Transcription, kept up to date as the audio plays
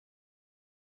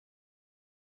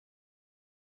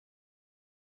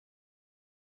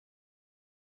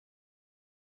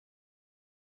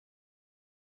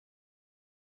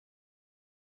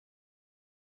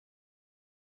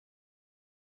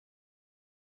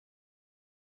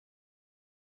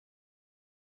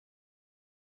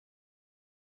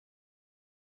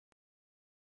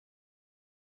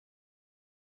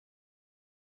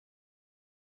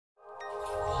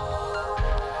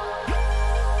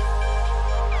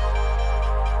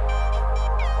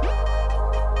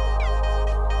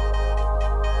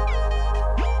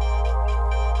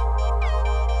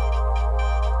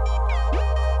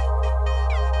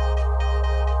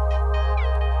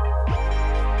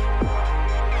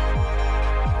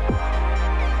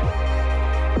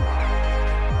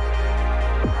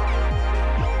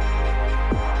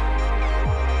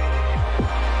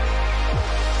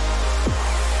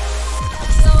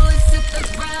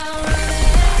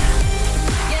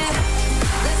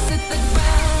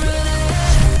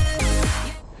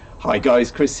Hi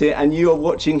guys, Chris here, and you are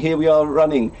watching Here We Are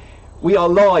Running. We are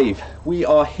live. We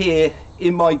are here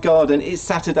in my garden. It's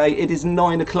Saturday. It is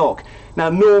 9 o'clock. Now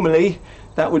normally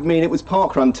that would mean it was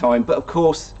parkrun time, but of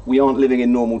course we aren't living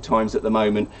in normal times at the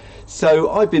moment.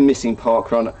 So I've been missing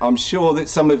parkrun. I'm sure that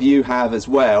some of you have as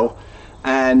well,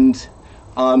 and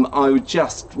I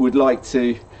would like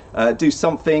to do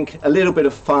something, a little bit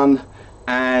of fun,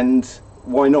 and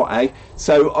why not, eh?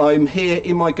 So I'm here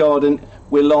in my garden.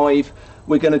 We're live.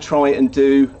 We're going to try and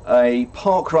do a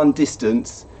parkrun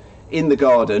distance in the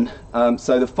garden,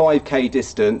 so the 5k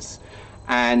distance,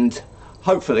 and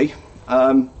hopefully it's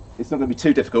not going to be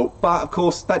too difficult, but of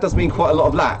course that does mean quite a lot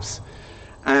of laps,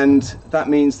 and that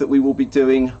means that we will be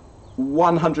doing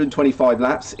 125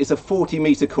 laps. It's a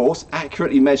 40-meter course,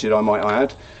 accurately measured, I might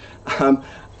add.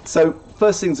 So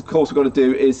first things, of course, we've got to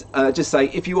do is just say,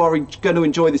 if you are going to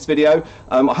enjoy this video,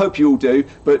 I hope you all do,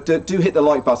 but do hit the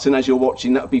like button as you're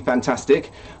watching. That would be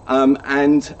fantastic.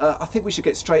 And I think we should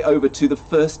get straight over to the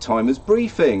first timers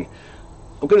briefing.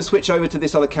 I'm going to switch over to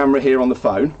this other camera here on the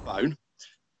phone.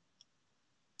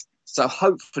 So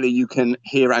hopefully you can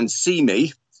hear and see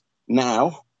me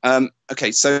now.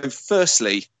 Okay, so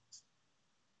firstly,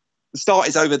 the start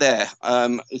is over there.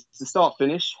 It's the start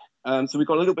finish. So we've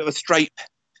got a little bit of a straight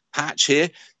patch here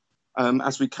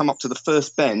as we come up to the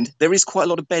first bend. There is quite a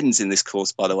lot of bends in this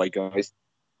course, by the way, guys.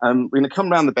 We're going to come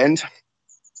round the bend,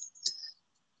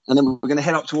 and then we're going to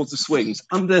head up towards the swings,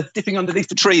 dipping underneath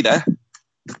the tree there.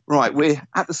 Right, we're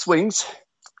at the swings,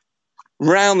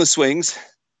 round the swings,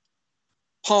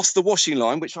 past the washing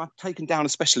line, which I've taken down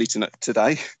especially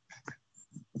today,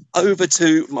 over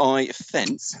to my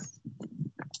fence,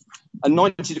 a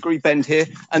 90-degree bend here,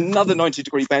 another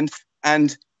 90-degree bend,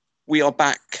 and we are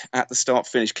back at the start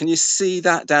finish. Can you see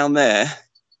that down there?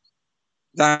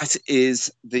 That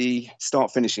is the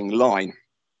start finishing line.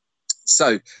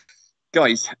 So,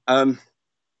 guys, I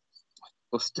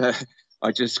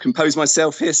just composed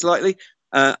myself here slightly.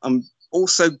 I'm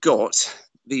also got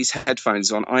these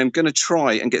headphones on. I'm going to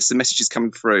try and get some messages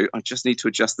coming through. I just need to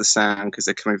adjust the sound because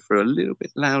they're coming through a little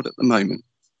bit loud at the moment.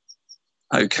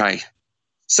 Okay.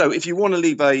 So if you want to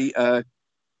leave a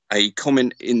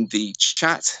comment in the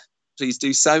chat, please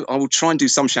do so. I will try and do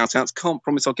some shout outs. Can't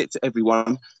promise I'll get to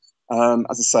everyone. As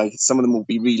I say, some of them will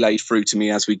be relayed through to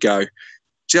me as we go.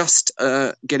 Just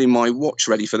getting my watch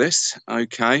ready for this.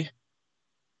 Okay.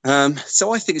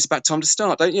 So I think it's about time to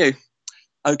start, don't you?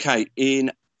 Okay,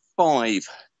 in 5,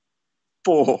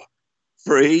 4,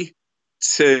 3,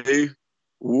 2,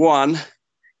 1,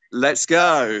 let's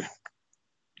go.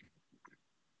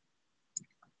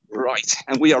 Right,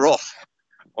 and we are off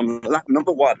on lap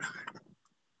number 1.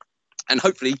 And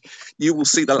hopefully you will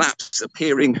see the laps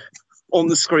appearing on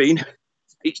the screen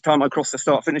each time I cross the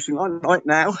start finishing line right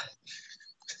now.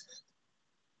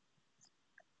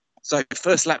 So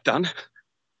first lap done,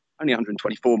 only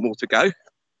 124 more to go.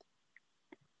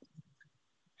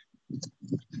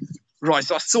 Right,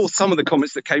 so I saw some of the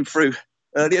comments that came through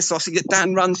earlier. So I see that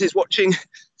Dan Runs is watching.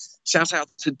 Shout out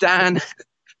to Dan.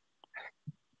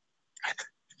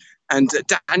 And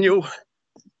Daniel,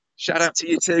 shout out to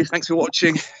you too. Thanks for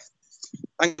watching.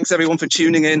 Thanks everyone for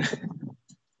tuning in.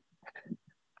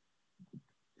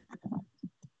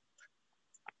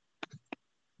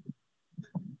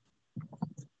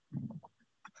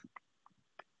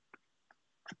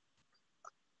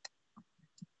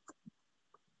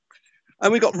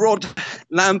 And we got Rod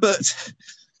Lambert.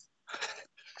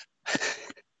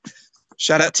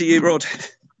 Shout out to you, Rod.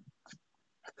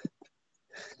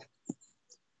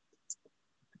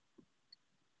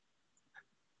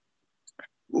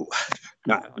 Ooh,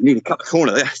 no, I need to cut the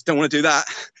corner there. Don't want to do that.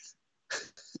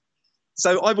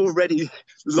 So I've already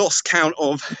lost count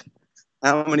of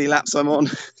how many laps I'm on.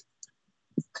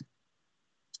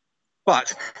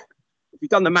 But if you've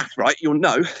done the math right, you'll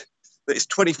know that it's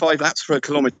 25 laps for a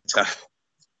kilometre.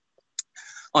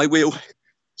 I will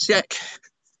check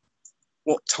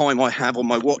what time I have on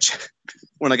my watch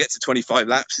when I get to 25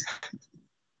 laps.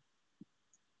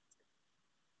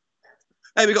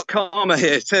 Hey, we got Karma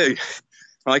here too.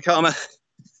 Hi, Karma.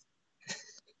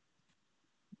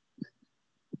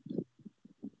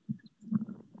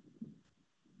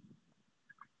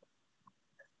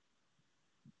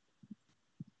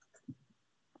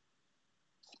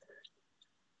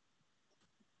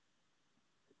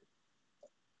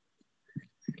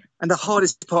 And the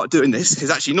hardest part of doing this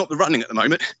is actually not the running at the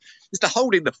moment, it's the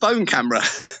holding the phone camera.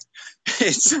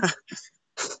 It's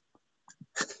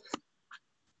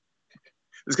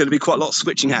there's going to be quite a lot of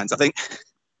switching hands, I think.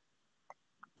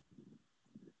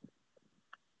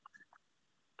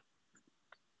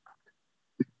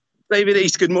 David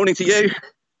East, good morning to you.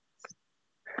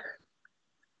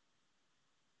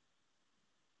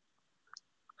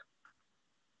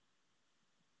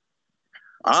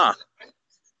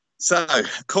 So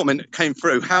comment came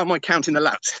through. How am I counting the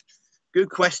laps? Good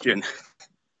question.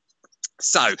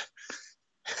 So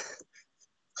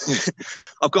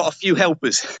I've got a few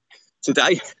helpers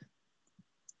today.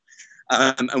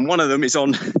 And one of them is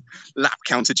on lap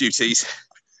counter duties.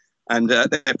 And they're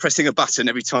pressing a button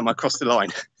every time I cross the line.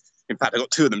 In fact, I've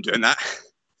got two of them doing that.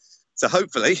 So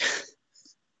hopefully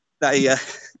they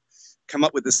come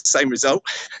up with the same result.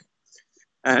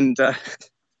 And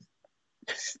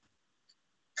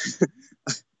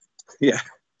yeah.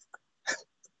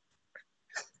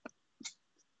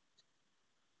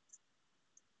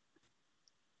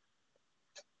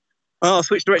 Oh, I'll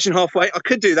switch direction halfway. I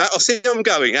could do that. I'll see how I'm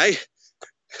going, eh?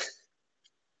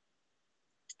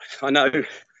 I know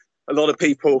a lot of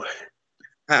people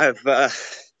have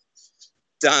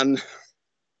done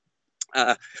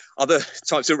other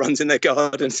types of runs in their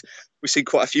gardens. We've seen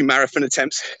quite a few marathon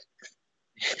attempts.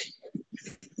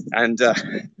 And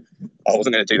I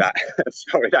wasn't going to do that.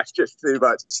 Sorry, that's just too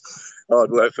much hard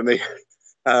work for me.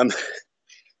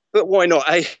 But why not,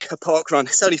 eh? A park run.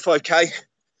 It's only 5K.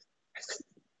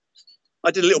 I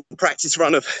did a little practice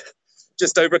run of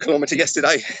just over 1 kilometre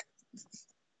yesterday,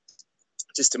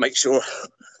 just to make sure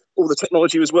all the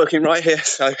technology was working right here.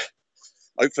 So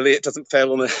hopefully it doesn't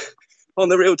fail on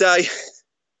the real day.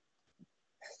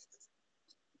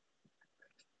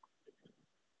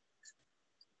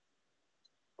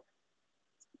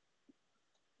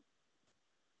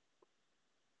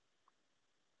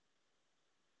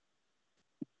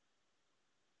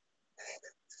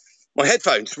 My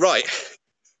headphones, right.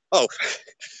 Oh,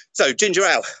 so Ginger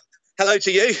Ale, hello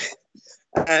to you.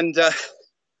 And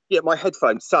yeah, my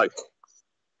headphones. So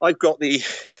I've got the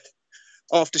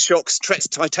Aftershokz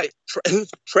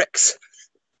Trex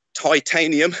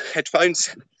titanium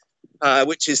headphones,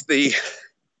 which is the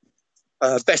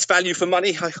best value for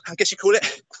money, I guess you call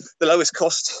it, the lowest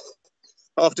cost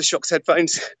Aftershokz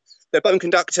headphones. They're bone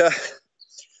conductor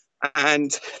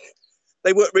and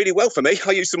they work really well for me.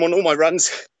 I use them on all my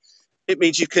runs. It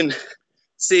means you can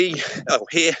see,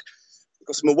 here, you've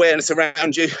got some awareness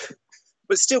around you,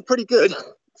 but still pretty good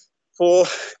for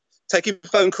taking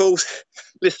phone calls,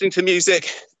 listening to music.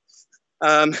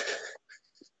 In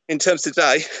terms of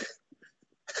today,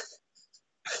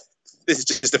 this is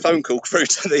just a phone call through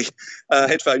to the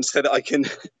headphones so that I can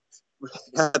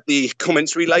have the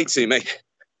comments relayed to me.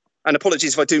 And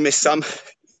apologies if I do miss some.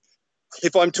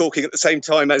 If I'm talking at the same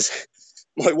time as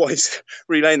my wife's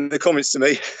relaying the comments to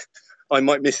me, I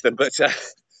might miss them, but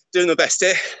doing the best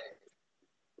here.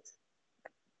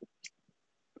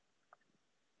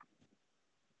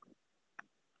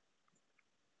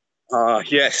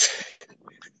 Yes.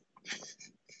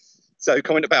 So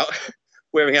comment about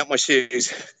wearing out my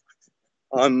shoes.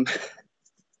 Good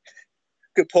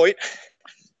point.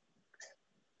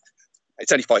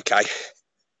 It's only 5K.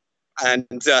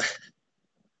 And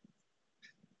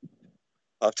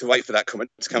I'll have to wait for that comment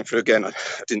to come through again. I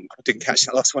didn't catch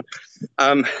that last one.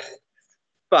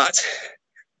 But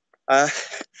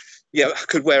yeah, I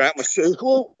could wear out my shoe.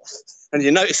 Oh, and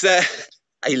you notice there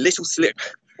a little slip.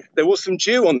 There was some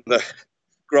dew on the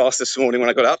grass this morning when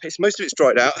I got up. Most of it's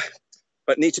dried out,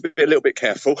 but need to be a little bit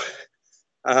careful.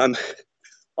 I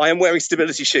am wearing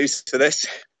stability shoes for this.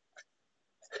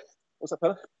 What's up,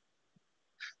 fella?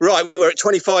 Right, we're at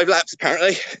 25 laps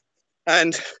apparently,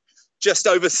 and just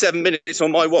over 7 minutes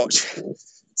on my watch.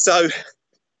 So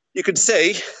you can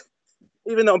see,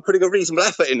 even though I'm putting a reasonable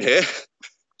effort in here,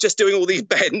 just doing all these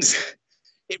bends,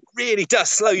 it really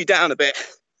does slow you down a bit.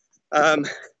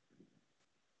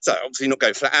 So obviously not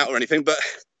going flat out or anything, but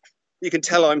you can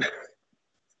tell I'm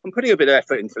putting a bit of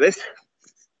effort into this.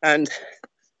 And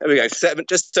there we go,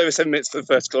 just over 7 minutes for the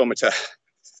first kilometre,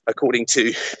 according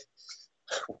to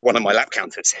one of my lap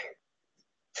counters.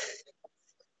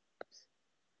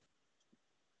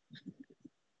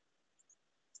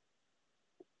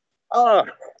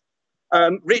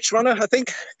 Rich Runner, I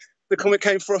think the comment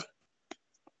came from.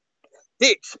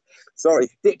 Ditch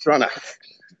Runner.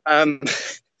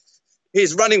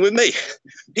 He's running with me.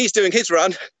 He's doing his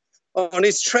run on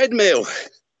his treadmill.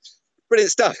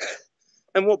 Brilliant stuff.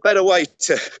 And what better way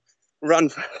to run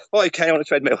 5K on a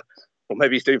treadmill? Or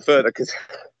maybe he's doing further because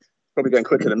probably going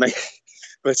quicker than me.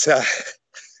 But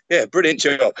Yeah, brilliant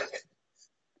job.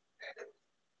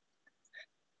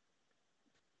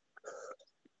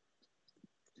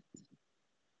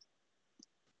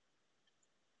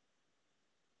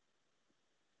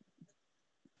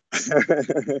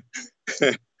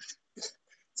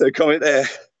 So comment there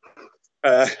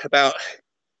about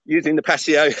using the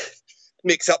patio,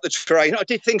 mix up the terrain. I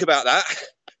did think about that,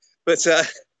 but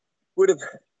would have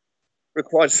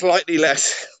required slightly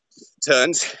less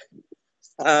turns,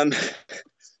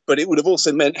 but it would have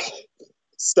also meant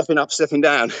stepping up, stepping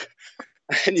down.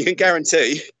 And you can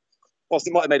guarantee, whilst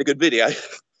it might have made a good video,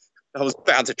 I was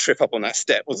bound to trip up on that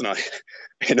step, wasn't I,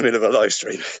 in the middle of a live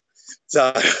stream.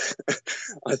 So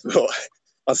I thought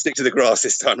I'll stick to the grass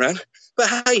this time round. But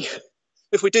hey,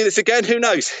 if we do this again, who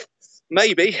knows?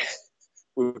 Maybe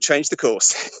we'll change the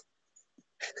course.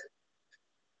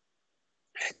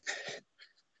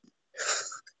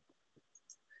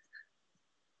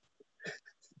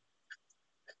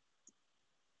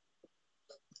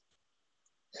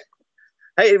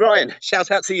 Hey Ryan, shout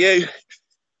out to you.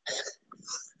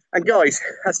 And guys,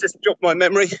 that's just jogged my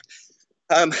memory.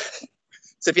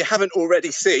 So if you haven't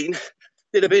already seen,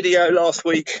 did a video last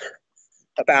week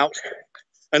about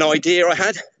an idea I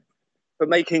had for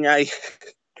making a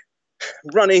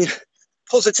running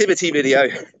positivity video,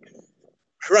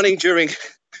 running during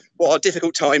what are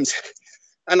difficult times.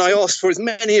 And I asked for as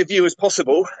many of you as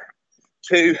possible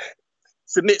to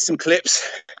submit some clips.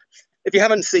 If you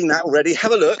haven't seen that already,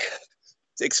 have a look.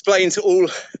 It explains all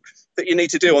that you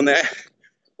need to do on there,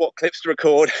 what clips to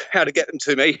record, how to get them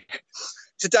to me.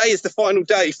 Today is the final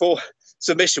day for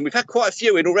submission. We've had quite a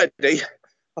few in already.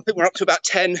 I think we're up to about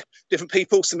 10 different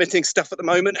people submitting stuff at the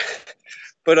moment,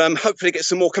 but hopefully get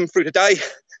some more coming through today.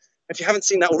 If you haven't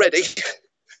seen that already,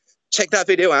 check that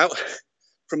video out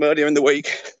from earlier in the week.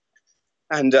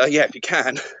 And yeah, if you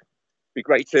can, it'd be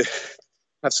great to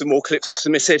have some more clips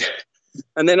submitted.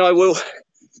 And then I will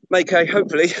make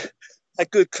hopefully a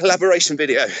good collaboration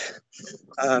video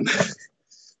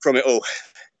from it all.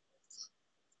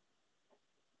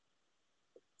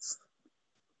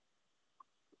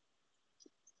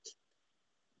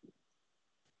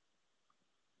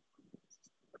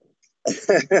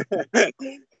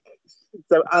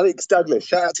 So Alex Douglas,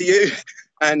 shout out to you.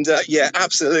 And yeah,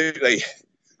 absolutely.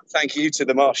 Thank you to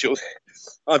the marshals.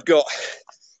 I've got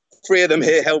 3 of them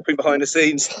here helping behind the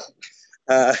scenes.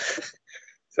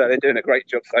 So they're doing a great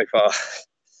job so far.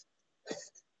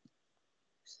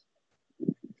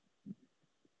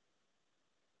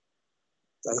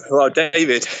 Well,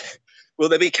 David, will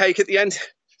there be cake at the end?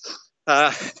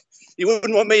 You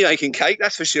wouldn't want me making cake,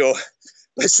 that's for sure.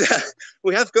 But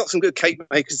we have got some good cake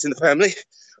makers in the family.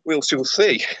 We'll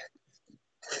see.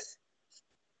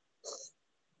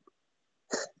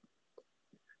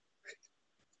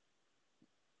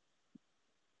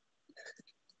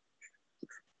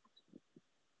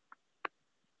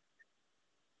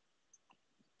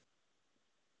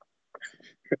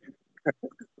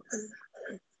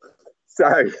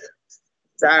 So,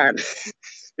 Dan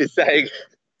is saying,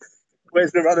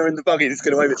 where's the runner in the buggy that's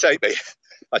going to overtake me?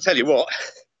 I tell you what,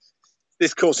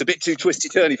 this course is a bit too twisty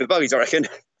turny for the buggies, I reckon.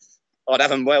 I'd have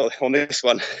them well on this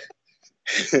one.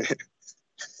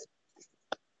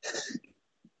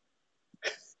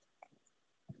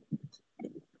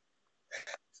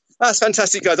 That's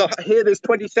fantastic, guys. I hear there's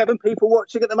 27 people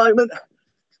watching at the moment.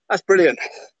 That's brilliant.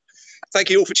 Thank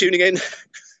you all for tuning in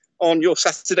on your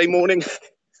Saturday morning.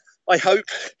 I hope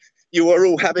you are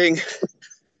all having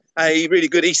a really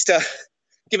good Easter,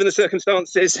 given the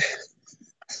circumstances,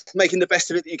 making the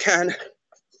best of it that you can.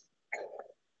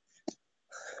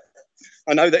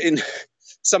 I know that in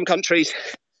some countries,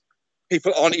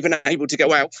 people aren't even able to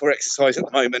go out for exercise at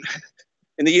the moment.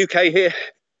 In the UK here,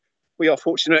 we are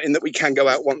fortunate in that we can go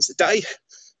out once a day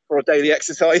for our daily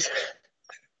exercise.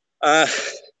 But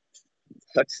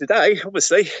today,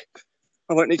 obviously,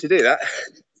 I won't need to do that.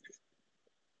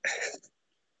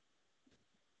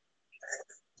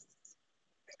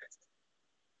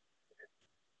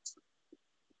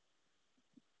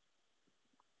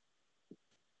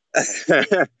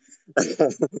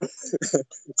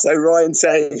 So Ryan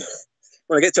saying,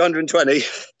 when I get to 120,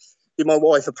 give my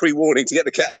wife a pre-warning to get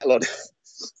the kettle on.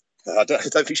 I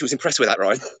don't think she was impressed with that,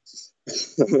 Ryan.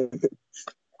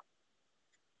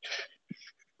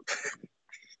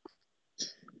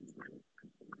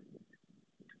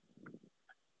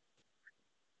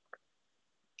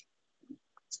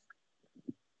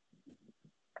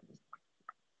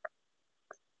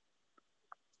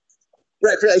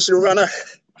 Recreational runner,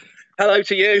 hello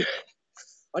to you.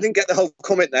 I didn't get the whole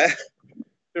comment there. Can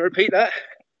you repeat that?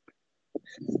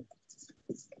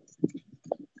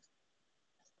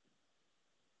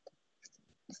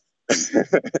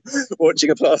 watching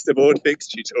a plasterboard fix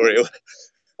tutorial.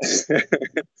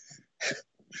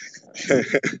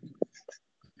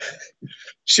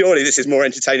 Surely this is more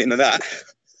entertaining than that.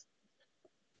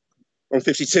 We're on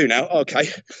 52 now. Okay,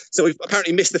 so we've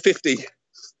apparently missed the 50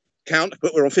 count,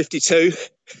 but we're on 52.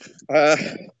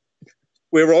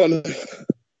 We're on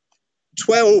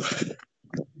 12.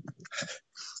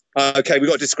 Okay, we've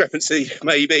got a discrepancy,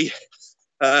 maybe.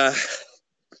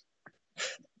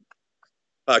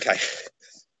 Okay,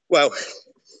 well,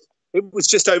 it was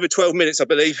just over 12 minutes, I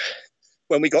believe,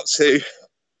 when we got to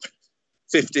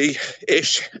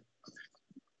 50-ish.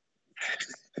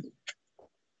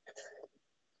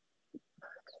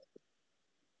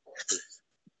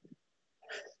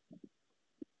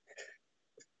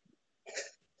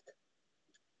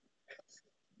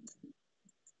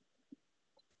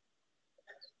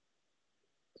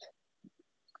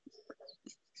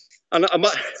 And I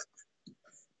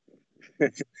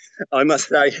must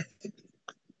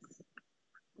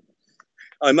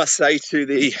say to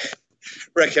the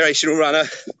recreational runner,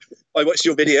 I watched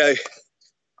your video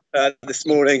this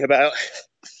morning about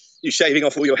you shaving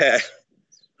off all your hair.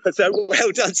 So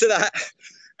well done to that.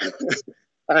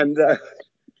 And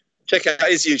check out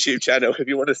his YouTube channel if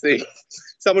you want to see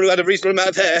someone who had a reasonable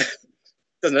amount of hair,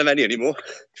 doesn't have any anymore,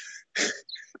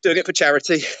 doing it for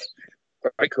charity.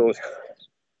 Great cause.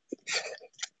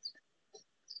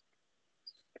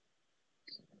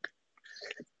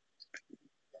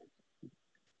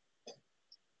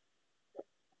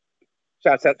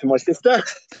 Shout out to my sister,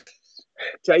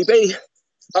 JB,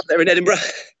 up there in Edinburgh.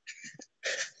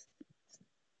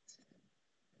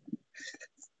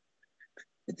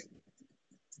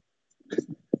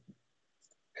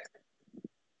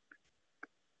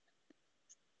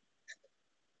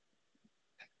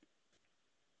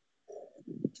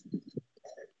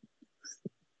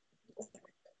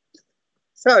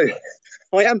 So,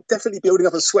 I am definitely building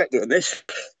up a sweat doing this.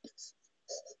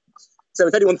 So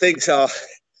if anyone thinks,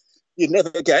 you'd never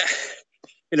get,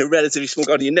 in a relatively small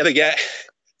garden, you never get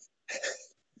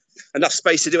enough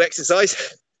space to do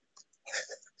exercise,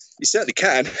 you certainly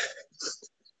can.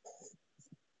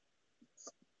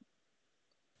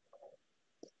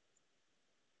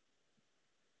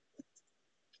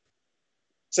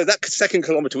 So that second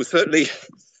kilometre was certainly,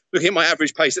 looking at my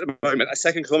average pace at the moment, that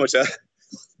second kilometre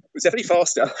was definitely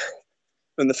faster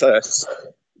than the first.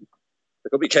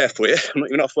 I've got to be careful here, I'm not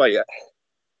even halfway yet.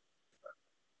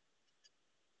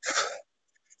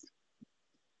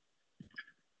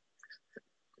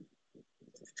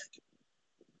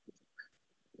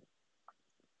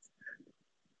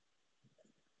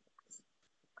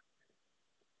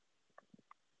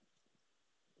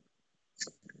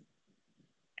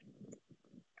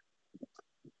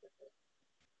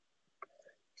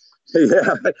 Yeah,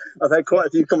 I've had quite a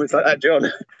few comments like that, John,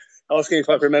 asking if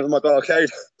I remember my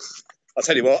barcode. I'll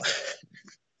tell you what,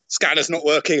 scanner's not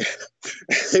working,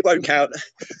 it won't count.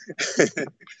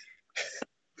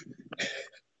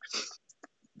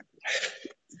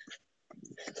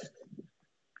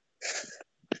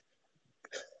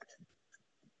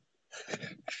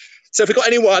 So if we've got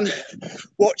anyone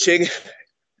watching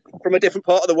from a different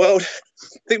part of the world,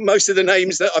 I think most of the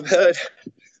names that I've heard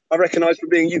I recognise from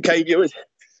being UK viewers,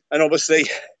 and obviously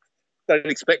don't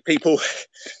expect people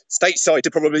stateside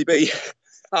to probably be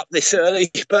up this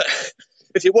early, but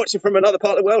if you're watching from another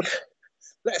part of the world,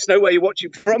 let us know where you're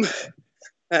watching from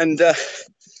and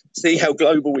see how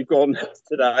global we've gone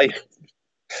today.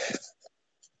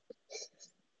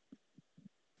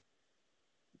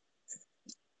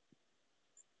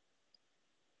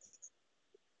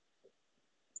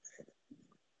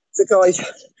 So guys,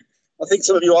 I think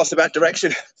some of you asked about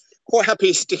direction. Quite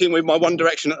happy sticking with my one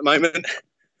direction at the moment.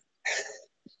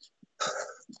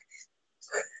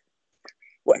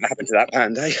 What happened to that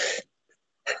band, eh?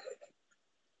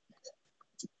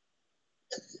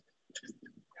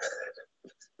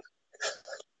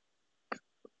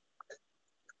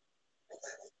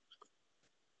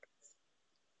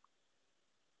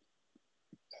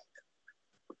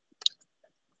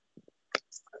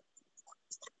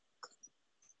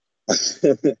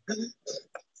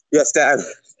 Yes, Dan.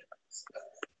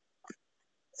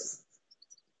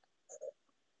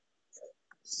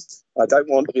 I don't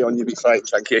want to be on UB frame,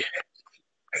 thank you.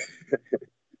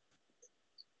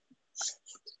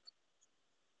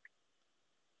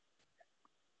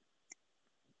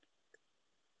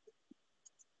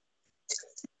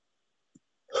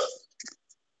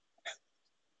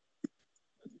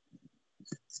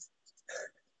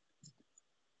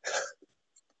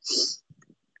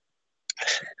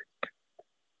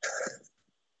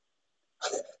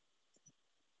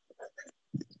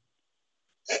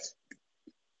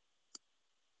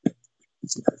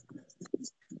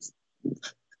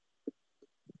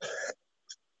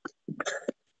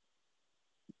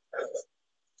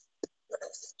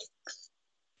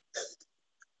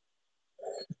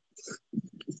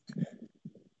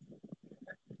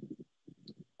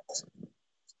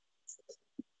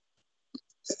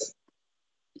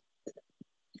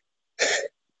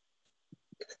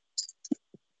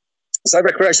 So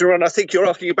recreational run, I think you're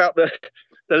asking about the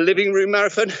living room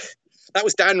marathon. That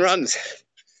was Dan Runs.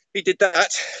 He did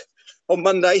that on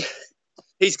Monday.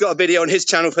 He's got a video on his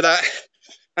channel for that.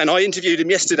 And I interviewed him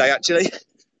yesterday, actually. So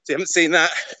if you haven't seen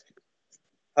that,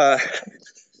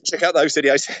 check out those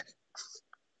videos.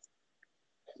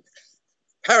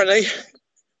 Apparently,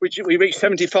 we reached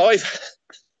 75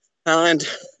 and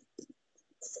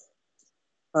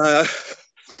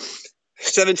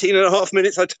 17 and a half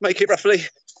minutes, I'd make it roughly,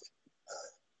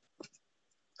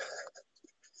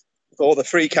 for the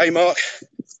 3K mark.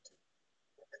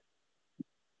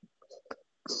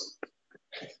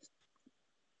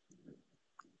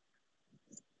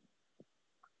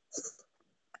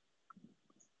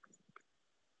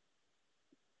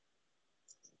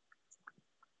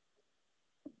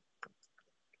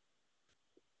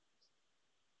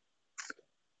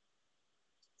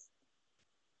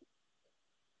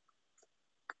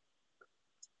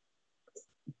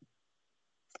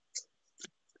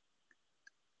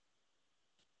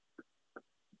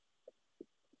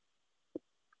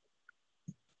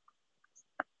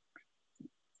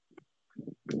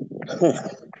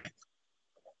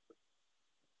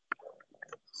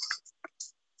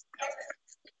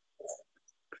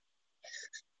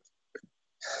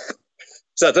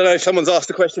 So I don't know if someone's asked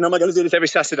the question, am I going to do this every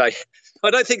Saturday?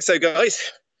 I don't think so,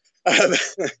 guys.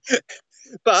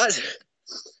 But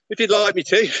if you'd like me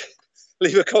to,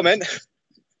 leave a comment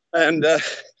and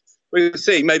we'll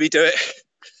see, maybe do it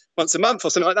once a month or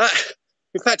something like that.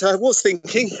 In fact, I was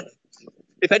thinking,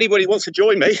 if anybody wants to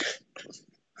join me,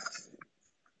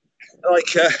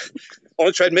 like on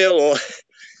a treadmill or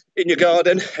in your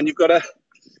garden, and you've got a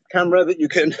camera that you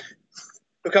can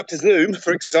hook up to Zoom,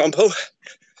 for example,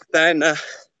 then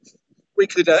we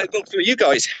could look through you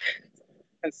guys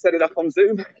and set it up on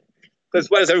Zoom. As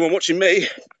well as everyone watching me,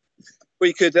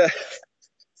 we could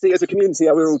see as a community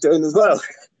how we're all doing as well.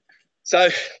 So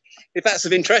if that's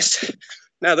of interest,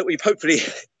 now that we've hopefully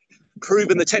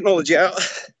proven the technology out,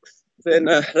 then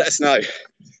let us know.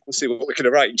 We'll see what we can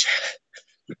arrange.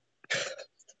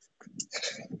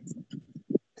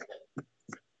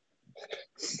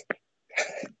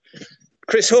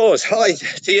 Chris Hawes, hi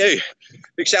to you.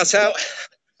 Big shout out.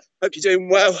 Hope you're doing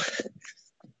well.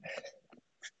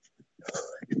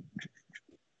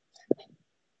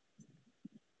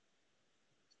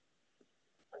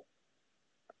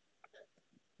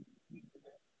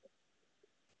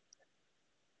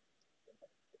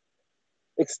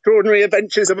 Extraordinary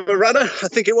Adventures of a Runner, I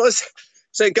think it was.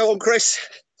 So go on, Chris.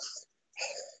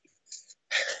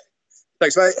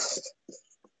 Thanks, mate.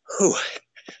 Whew.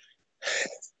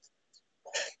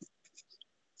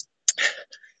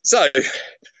 So,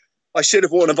 I should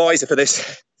have worn a visor for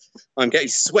this. I'm getting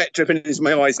sweat dripping into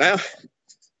my eyes now.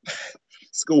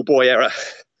 Schoolboy error.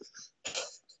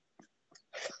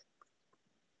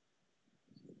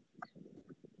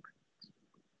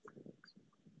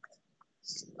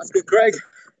 That's good, Greg.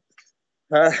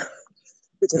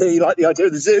 Good to hear you like the idea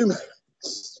of the Zoom.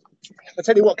 I'll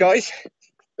tell you what, guys,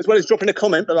 as well as dropping a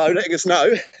comment below letting us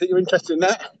know that you're interested in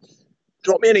that,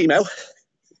 drop me an email.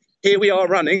 Here we are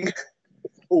running,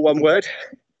 all one word,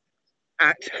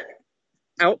 at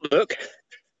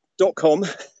outlook.com.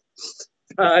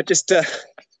 Just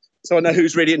so I know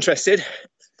who's really interested.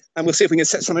 And we'll see if we can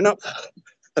set something up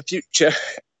a future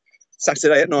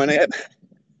Saturday at 9 AM.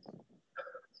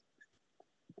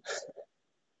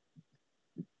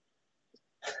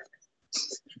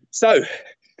 So,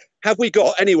 have we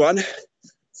got anyone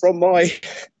from my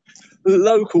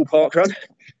local parkrun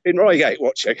in Reigate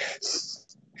watching?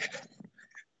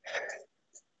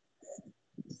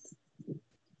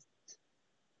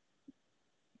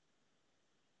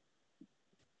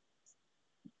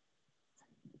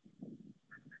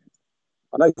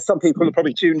 I know some people are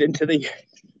probably tuned into the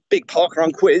big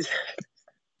parkrun quiz.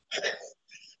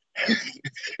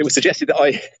 It was suggested that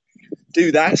I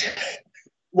do that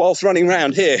whilst running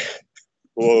around here.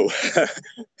 Whoa.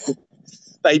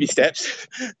 Baby steps.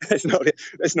 Let's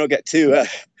not get too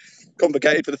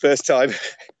complicated for the first time.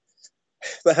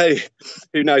 But hey,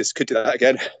 who knows? Could do that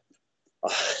again.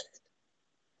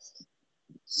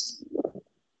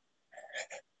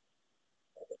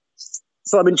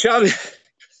 Simon Chung,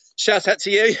 shout out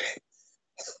to you.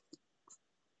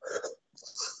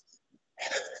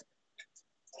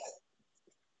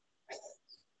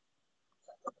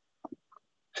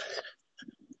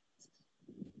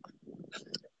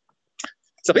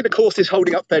 So I think the course is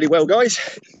holding up fairly well, guys.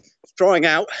 It's drying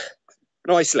out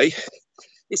nicely.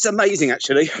 It's amazing,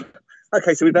 actually.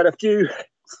 Okay, so we've had a few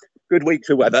good weeks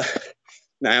of weather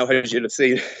now, as you'll have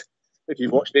seen if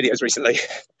you've watched videos recently.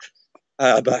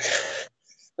 But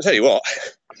I'll tell you what,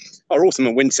 our autumn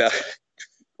and winter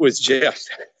was just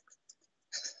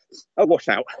a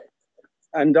washout.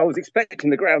 And I was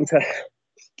expecting the ground to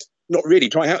not really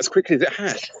dry out as quickly as it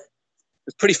has.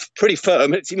 It's pretty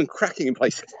firm. It's even cracking in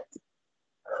places.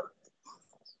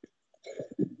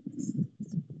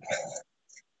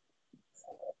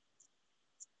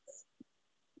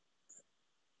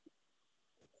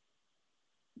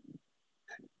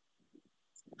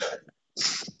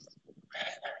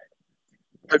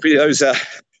 Hopefully those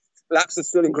laps are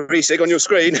still increasing on your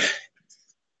screen.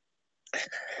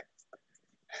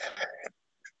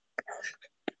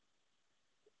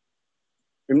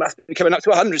 We must be coming up to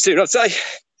 100 soon, I'd say.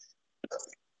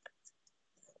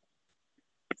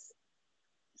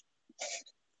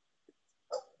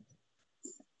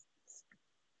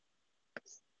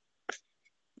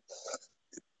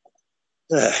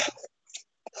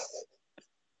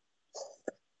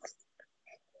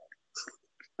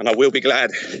 And I will be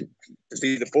glad to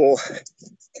see the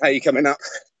 4K coming up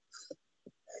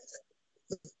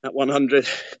at 100.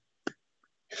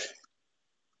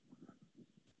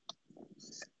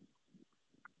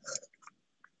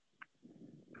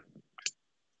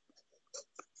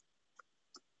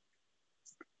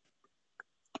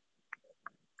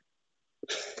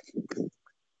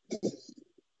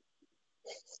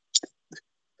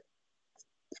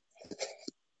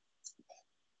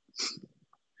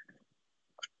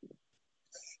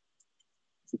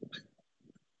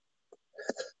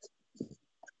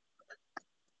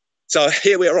 So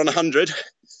here we are on 100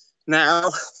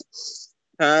 now,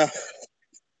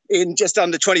 in just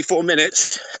under 24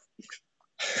 minutes.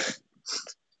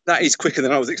 That is quicker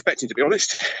than I was expecting, to be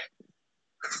honest.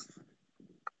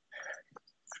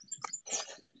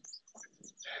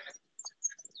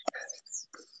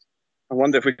 I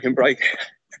wonder if we can break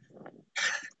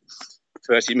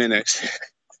 30 minutes.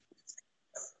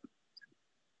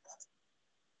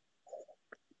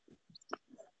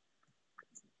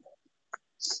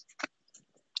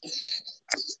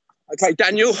 Okay,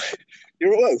 Daniel,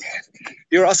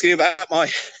 you're asking about my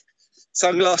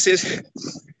sunglasses.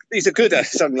 These are Gooder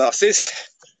sunglasses,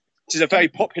 which is a very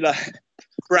popular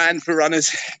brand for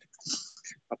runners.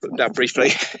 I'll put them down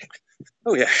briefly.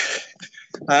 Oh yeah.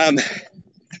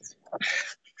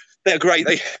 They're great.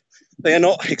 They are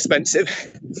not expensive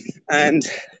and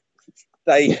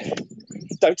they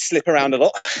don't slip around a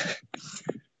lot.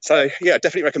 So yeah,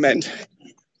 definitely recommend.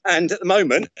 And at the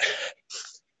moment,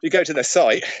 if you go to their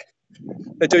site,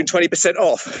 they're doing 20%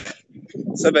 off.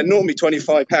 So they're normally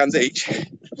 £25 each.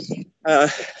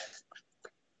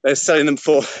 They're selling them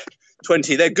for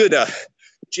 20. They're Gooder.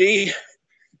 G-O-O-D-R.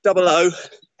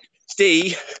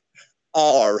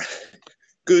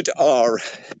 Gooder.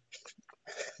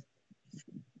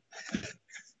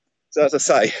 So as I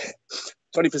say,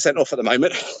 20% off at the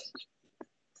moment.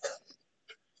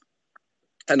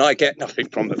 And I get nothing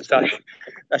from them. So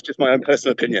that's just my own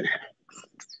personal opinion.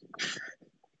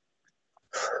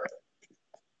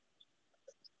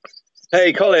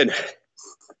 Hey, Colin.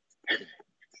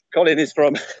 Colin is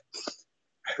from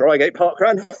Reigate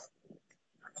Parkrun.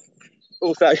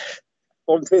 Also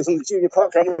volunteers on the junior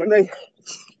parkrun with me.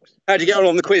 How'd you get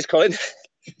on the quiz, Colin?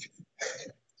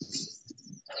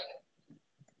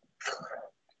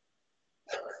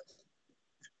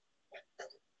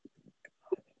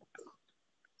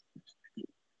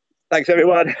 Thanks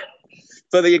everyone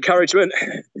for the encouragement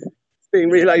being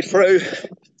relayed through.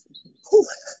 Whew.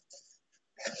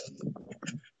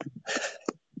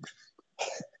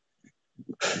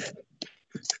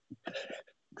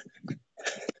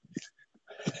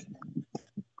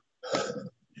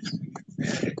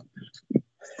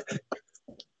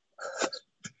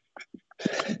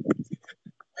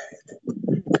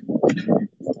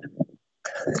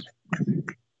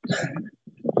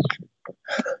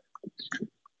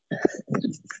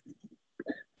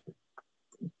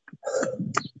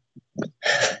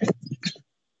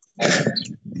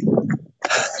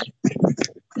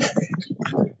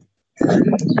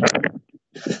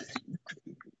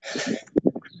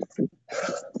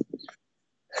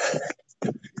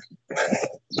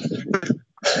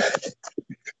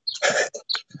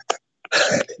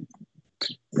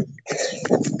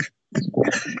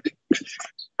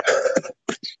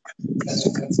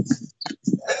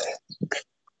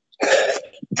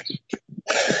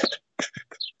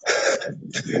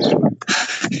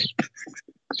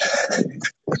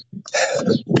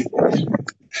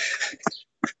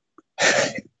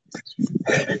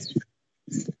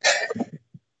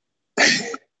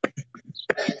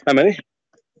 How many?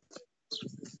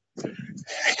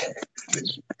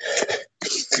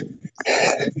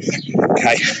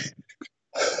 Okay.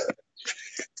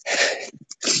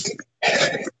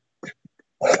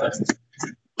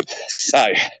 So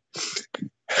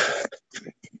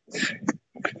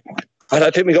I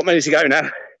don't think we've got many to go now.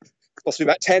 Possibly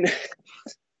about 10.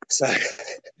 So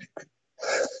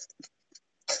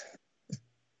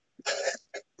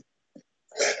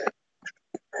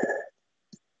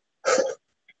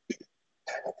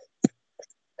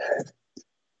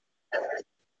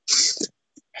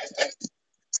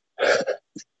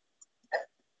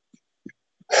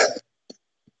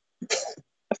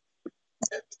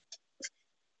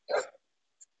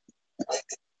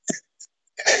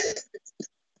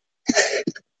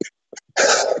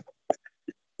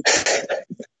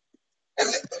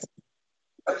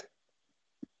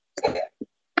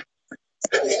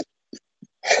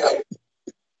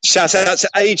shout out to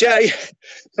AJ.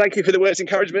 Thank you for the words of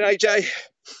encouragement, AJ.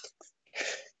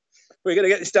 We're going to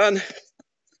get this done.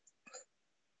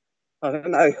 I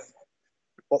don't know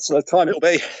what sort of time it'll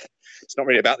be. It's not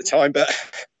really about the time, but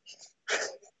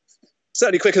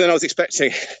certainly quicker than I was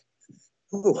expecting.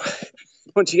 Ooh.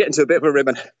 Once you get into a bit of a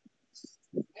ribbon.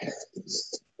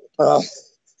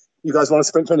 You guys want a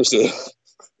sprint finish, do you?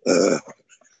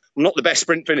 I'm not the best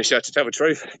sprint finisher, to tell the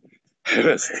truth.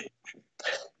 We'll see.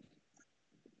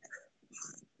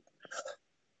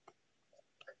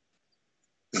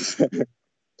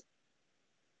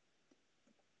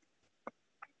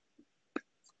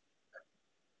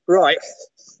 Right,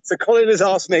 so Colin has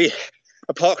asked me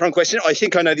a parkrun question I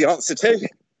think I know the answer to,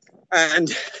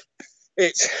 and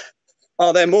it's,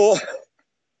 are there more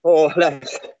or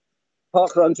less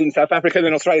parkruns in South Africa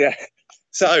than Australia?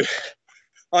 So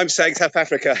I'm saying South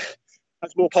Africa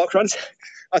has more parkruns.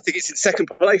 I think it's in second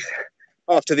place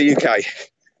after the UK.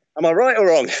 Am I right or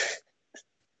wrong?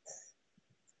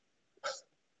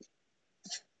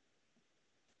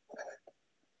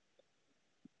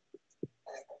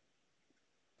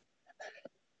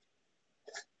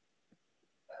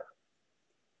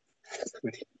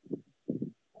 Ready.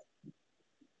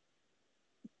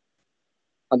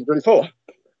 124.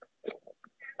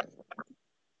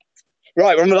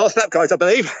 Right, we're on the last lap, guys, I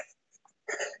believe.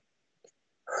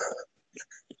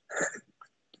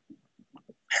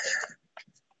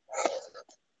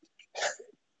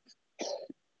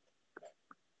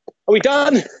 Are we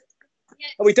done? Yeah.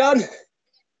 Are we done?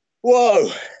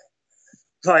 Whoa.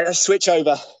 Right, let's switch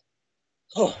over.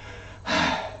 Oh.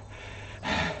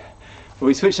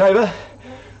 We switched over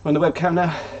on the webcam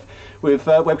now with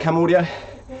webcam audio.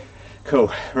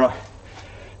 Cool, right.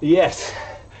 Yes,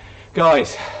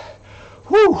 guys.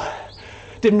 Whoo!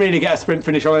 Didn't really get a sprint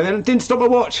finish on it. Didn't stop my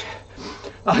watch.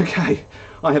 Okay,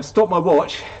 I have stopped my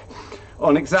watch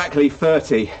on exactly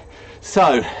 30.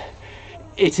 So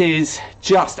it is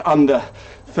just under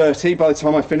 30 by the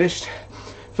time I finished.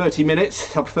 30 minutes,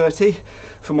 sub 30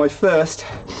 for my first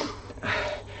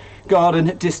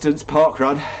garden distance park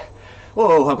run.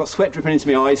 Oh, I've got sweat dripping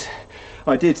into my eyes.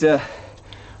 I did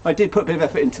put a bit of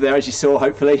effort into there, as you saw,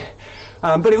 hopefully.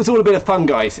 But it was all a bit of fun,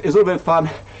 guys. It was all a bit of fun.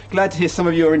 Glad to hear some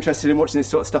of you are interested in watching this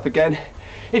sort of stuff again.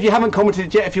 If you haven't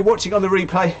commented yet, if you're watching on the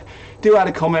replay, do add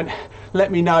a comment.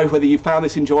 Let me know whether you found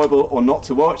this enjoyable or not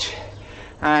to watch.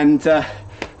 And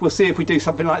we'll see if we do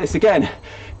something like this again.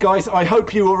 Guys, I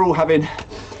hope you are all having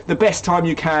the best time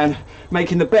you can,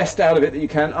 making the best out of it that you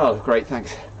can. Oh, great,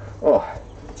 thanks. Oh,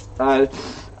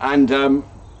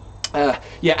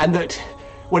 yeah, and that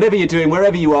whatever you're doing,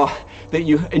 wherever you are, that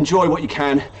you enjoy what you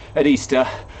can at Easter.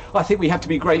 I think we have to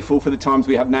be grateful for the times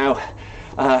we have now.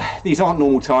 These aren't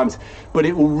normal times, but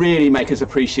it will really make us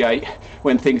appreciate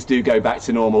when things do go back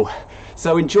to normal.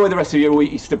 So enjoy the rest of your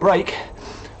Easter break.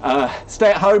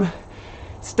 Stay at home,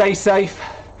 stay safe.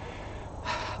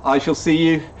 I shall see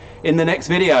you in the next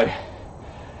video.